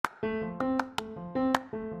Today's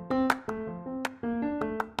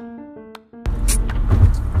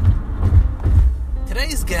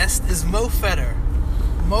guest is Mo Feder.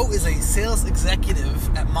 Mo is a sales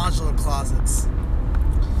executive at Modular Closets.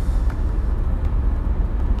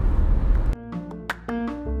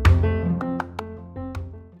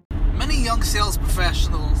 Many young sales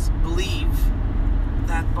professionals believe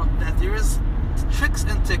that there is tricks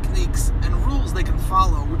and techniques and rules they can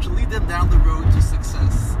follow which will lead them down the road to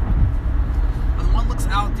success. When one looks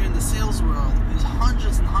out there in the sales world, there's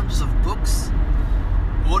hundreds and hundreds of books,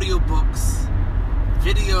 audiobooks,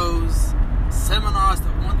 videos, seminars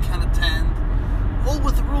that one can attend, all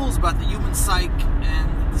with rules about the human psyche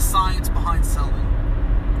and the science behind selling.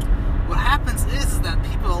 What happens is that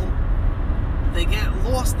people, they get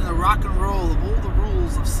lost in the rock and roll of all the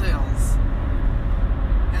rules of sales,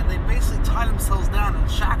 and they basically tie themselves down and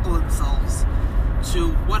shackle themselves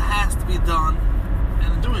to what has to be done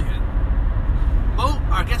and doing it. Mo,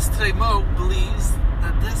 our guest today, Mo, believes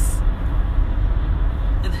that this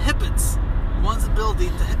inhibits one's ability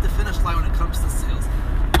to hit the finish line when it comes to sales.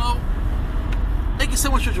 Mo, thank you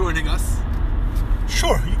so much for joining us.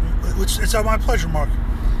 Sure, it's my pleasure, Mark.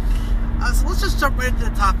 So let's just jump right into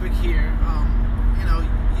the topic here.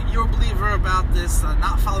 You're a believer about this,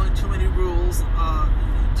 not following too many rules. Do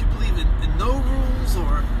you believe in no rules,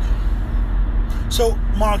 or? So,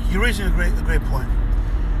 Mark, you're raising a great point.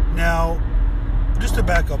 Now, just to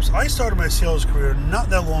back up, so I started my sales career not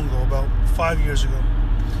that long ago, about 5 years ago.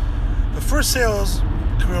 The first sales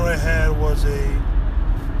career I had was a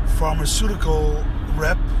pharmaceutical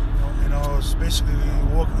rep. I was basically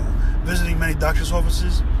visiting many doctor's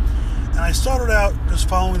offices. And I started out just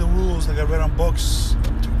following the rules like I read on books,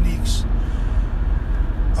 techniques.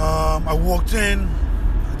 I walked in,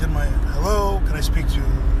 I did my hello, can I speak to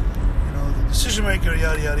the decision maker,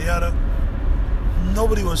 yada, yada, yada.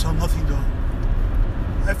 Nobody was home, nothing doing.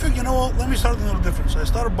 I figured, let me start a little different. So I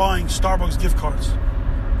started buying Starbucks gift cards.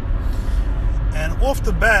 And off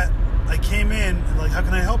the bat, I came in and like, how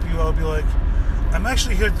can I help you? I'll be like, I'm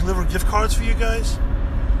actually here to deliver gift cards for you guys.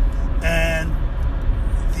 And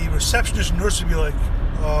the receptionist nurse would be like,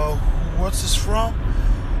 what's this from?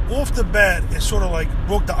 Off the bat, it sort of like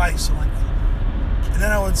broke the ice. And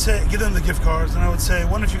then I would say, give them the gift cards. And I would say,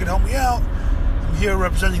 wonder if you could help me out. I'm here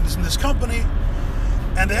representing this company.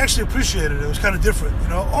 And they actually appreciated it. It was kind of different.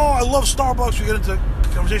 I love Starbucks. We get into a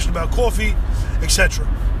conversation about coffee, etc.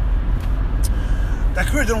 That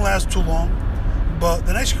career didn't last too long, but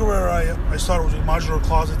the next career I started was with Modular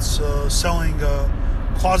Closets, selling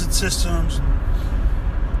closet systems and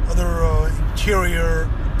other interior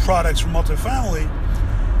products from multifamily.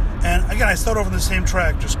 And again, I started off on the same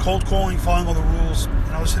track, just cold calling, following all the rules,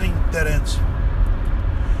 and I was hitting dead ends.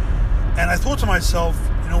 And I thought to myself,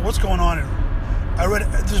 what's going on here? I read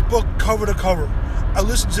this book cover to cover. I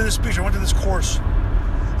listened to this speech. I went to this course.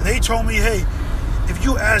 They told me, hey, if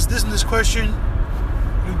you ask this and this question,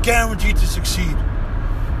 you're guaranteed to succeed.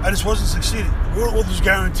 I just wasn't succeeding. Where are all those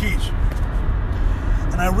guarantees?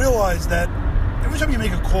 And I realized that every time you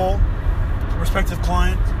make a call to a prospective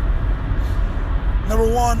client, number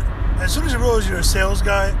one, as soon as you realize you're a sales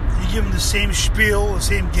guy, you give him the same spiel, the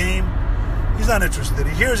same game, he's not interested.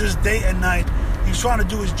 He hears this day and night. He's trying to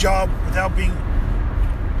do his job without being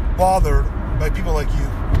bothered by people like you.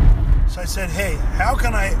 So I said, hey, how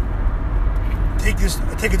can I take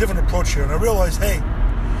a different approach here? And I realized, hey,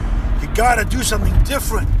 you got to do something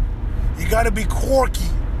different. You got to be quirky.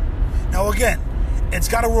 Now, again, it's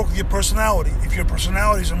got to work with your personality. If your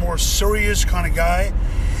personality is a more serious kind of guy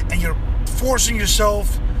and you're forcing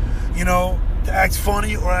yourself, to act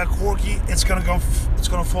funny or act quirky, it's going to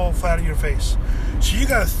fall flat on your face. So you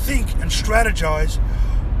got to think and strategize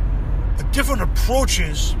different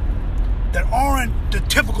approaches that aren't the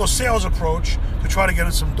typical sales approach to try to get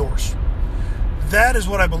in some doors. That is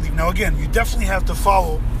what I believe. Now, again, you definitely have to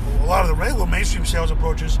follow a lot of the regular mainstream sales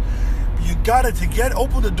approaches. But you got to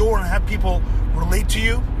open the door and have people relate to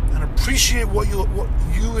you and appreciate what you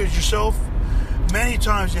as yourself. Many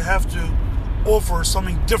times you have to offer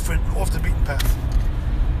something different off the beaten path.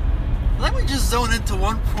 Let me just zone into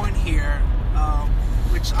one point here,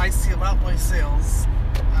 which I see about my sales.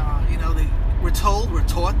 We're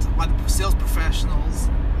taught by the sales professionals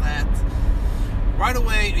that right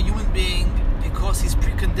away a human being, because he's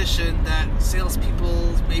preconditioned that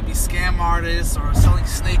salespeople may be scam artists or selling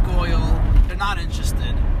snake oil, they're not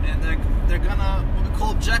interested, and they're gonna, what we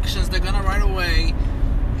call objections. They're gonna right away,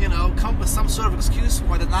 come up with some sort of excuse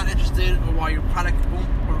why they're not interested or why your product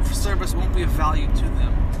or service won't be of value to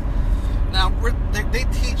them. Now, they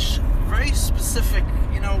teach very specific,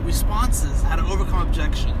 responses, how to overcome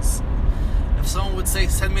objections. If someone would say,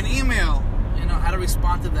 send me an email, how to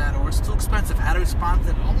respond to that, or it's too expensive, how to respond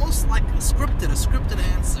to it, almost like a scripted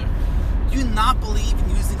answer. Do you not believe in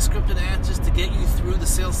using scripted answers to get you through the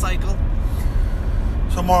sales cycle?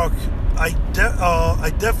 So, Mark, I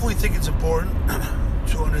definitely think it's important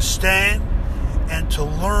to understand and to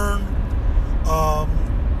learn,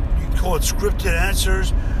 you can call it scripted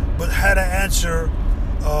answers, but how to answer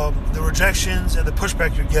the rejections and the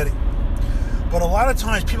pushback you're getting. But a lot of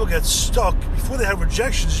times people get stuck before they have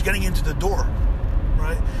rejections just getting into the door,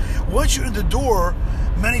 right? Once you're in the door,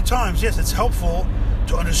 many times, yes, it's helpful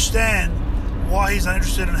to understand why he's not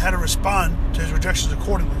interested and how to respond to his rejections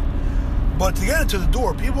accordingly. But to get into the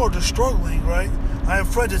door, people are just struggling, right? I have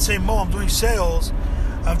friends that say, Mo, I'm doing sales.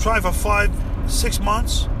 I'm trying for 5-6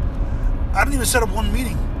 months. I don't even set up one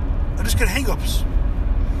meeting. I just get hang-ups.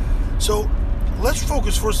 So let's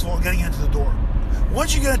focus, first of all, on getting into the door.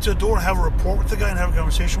 Once you get into the door and have a rapport with the guy and have a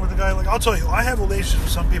conversation with the guy, like I'll tell you, I have relationships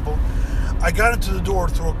with some people. I got into the door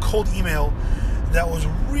through a cold email that was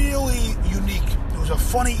really unique. It was a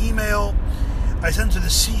funny email. I sent it to the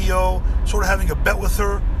CEO, sort of having a bet with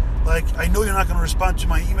her. Like, I know you're not going to respond to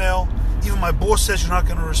my email. Even my boss says you're not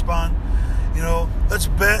going to respond. Let's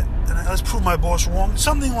bet and let's prove my boss wrong.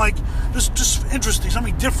 Something like just interesting,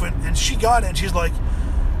 something different. And she got it and she's like,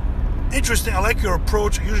 interesting, I like your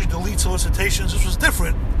approach. I usually delete solicitations. This was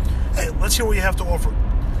different. Hey, let's hear what you have to offer.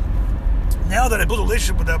 Now that I built a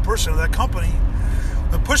relationship with that person or that company,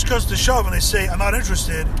 when push comes to shove and they say, I'm not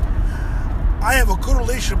interested, I have a good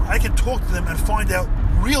relationship. I can talk to them and find out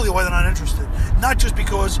really why they're not interested. Not just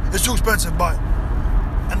because it's too expensive, buy.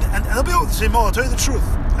 And they'll be able to say, Mo, I'll tell you the truth.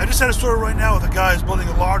 I just had a story right now with a guy who's building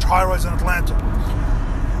a large high-rise in Atlanta.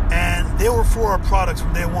 And they were for our products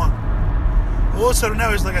from day one. All of a sudden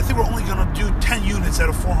now he's like, I think we're only going to do 10 units out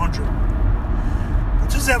of 400. But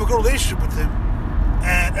since I have a good relationship with him,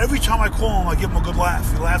 and every time I call him, I give him a good laugh.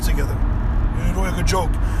 We laugh together. We're doing a good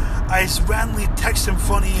joke. I randomly text him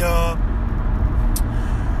funny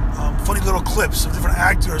little clips of different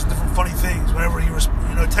actors and different funny things. Whenever he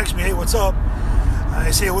texts me, hey, what's up?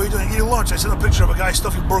 I say, what are you doing? Eating lunch. I send a picture of a guy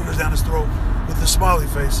stuffing burgers down his throat with a smiley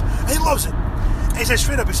face. And he loves it. And he said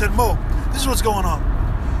straight up, he said, Mo, this is what's going on.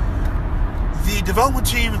 The development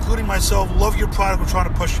team, including myself, love your product. We're trying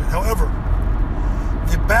to push it. However,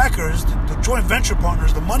 the backers, the joint venture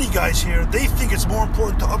partners, the money guys here, they think it's more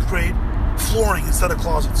important to upgrade flooring instead of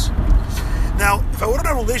closets. Now, if I would have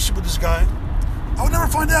had a relationship with this guy, I would never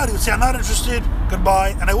find out. He would say, I'm not interested,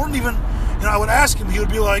 goodbye. And I wouldn't even, I would ask him. He would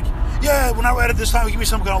be like, yeah, we're not right at this time. Give me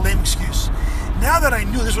some kind of lame excuse. Now that I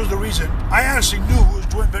knew this was the reason, I actually knew who his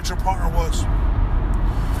joint venture partner was.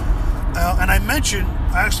 And I mentioned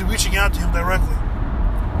actually reaching out to him directly.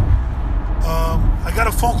 I got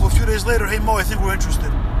a phone call a few days later. Hey, Mo, I think we're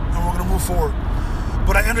interested, and we're going to move forward.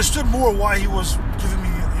 But I understood more why he was giving me,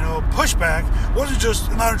 pushback. It wasn't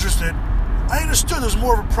just not interested. I understood there was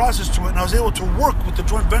more of a process to it, and I was able to work with the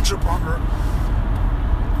joint venture partner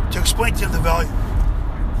to explain to him the value.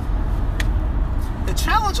 The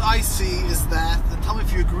challenge I see is that, and tell me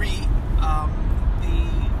if you agree,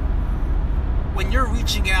 when you're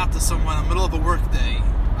reaching out to someone in the middle of a workday,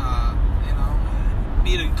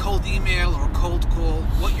 be it a cold email or a cold call,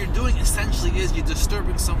 what you're doing essentially is you're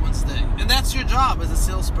disturbing someone's day. And that's your job as a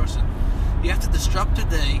salesperson. You have to disrupt their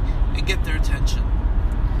day and get their attention.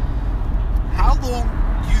 How long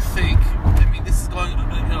do you think, this is going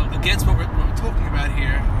against what we're talking about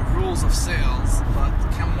here, rules of sales, but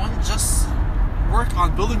can one just work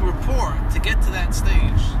on building rapport to get to that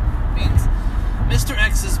stage? Means Mr.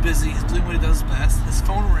 X is busy, he's doing what he does best, his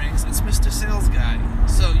phone rings, it's Mr. Sales Guy.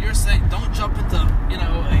 So you're saying don't jump into,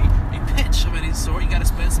 a pitch of any sort, you gotta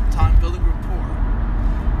spend some time building rapport.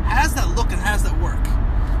 How does that look and how does that work?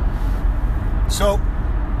 So,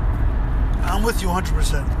 I'm with you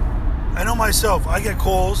 100%. I know myself, I get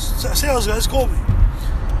calls, sales guys call me.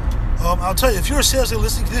 I'll tell you, if you're a sales guy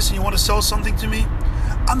listening to this and you want to sell something to me,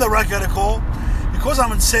 I'm the right guy to call. Because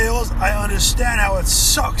I'm in sales, I understand how it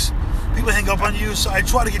sucks. People hang up on you, so I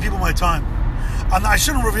try to give people my time. I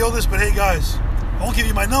shouldn't reveal this, but hey guys, I won't give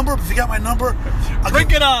you my number, but if you got my number,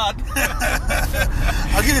 Bring it on!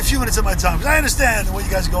 I'll give you a few minutes of my time, because I understand what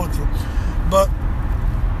you guys are going through. But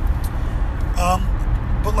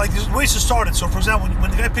like, there's ways to start it. So for example,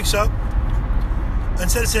 when the guy picks up,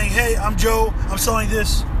 instead of saying, hey, I'm Joe, I'm selling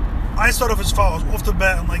this, I start off as follows. Off the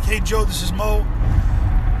bat, I'm like, hey Joe, this is Mo.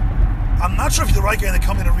 I'm not sure if you're the right guy to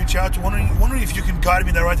come in and reach out to. Wondering if you can guide me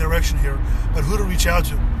in the right direction here, but who to reach out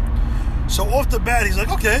to. So off the bat, he's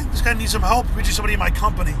like, okay, this guy needs some help reaching somebody in my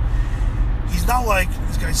company. He's not like,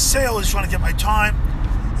 this guy's sales, he's trying to get my time.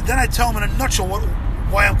 And then I tell him in a nutshell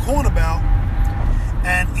why I'm calling about.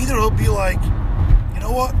 And either he'll be like, you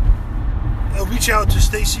know what? He'll reach out to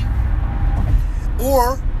Stacy,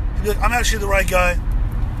 or he'll be like, I'm actually the right guy.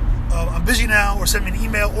 I'm busy now, or send me an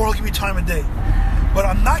email, or he'll give me time of day. But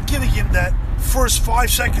I'm not giving him that first 5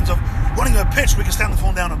 seconds of running a pitch where he can stand the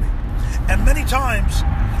phone down on me. And many times,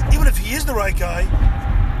 even if he is the right guy,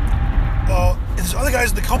 if there's other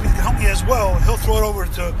guys in the company that can help me as well, he'll throw it over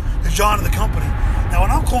to John in the company. Now,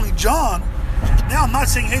 when I'm calling John, now I'm not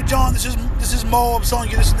saying, hey, John, this is Mo, I'm selling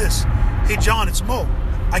you this and this. Hey, John, it's Mo.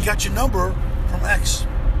 I got your number from X.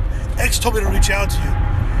 X told me to reach out to you.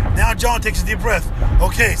 Now John takes a deep breath.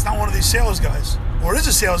 Okay, it's not one of these sales guys. Or it is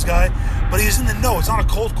a sales guy, but he's in the know. It's not a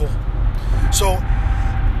cold call. So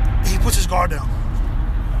he puts his guard down.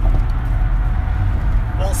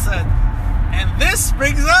 Well said. And this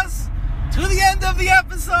brings us to the end of the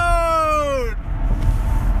episode.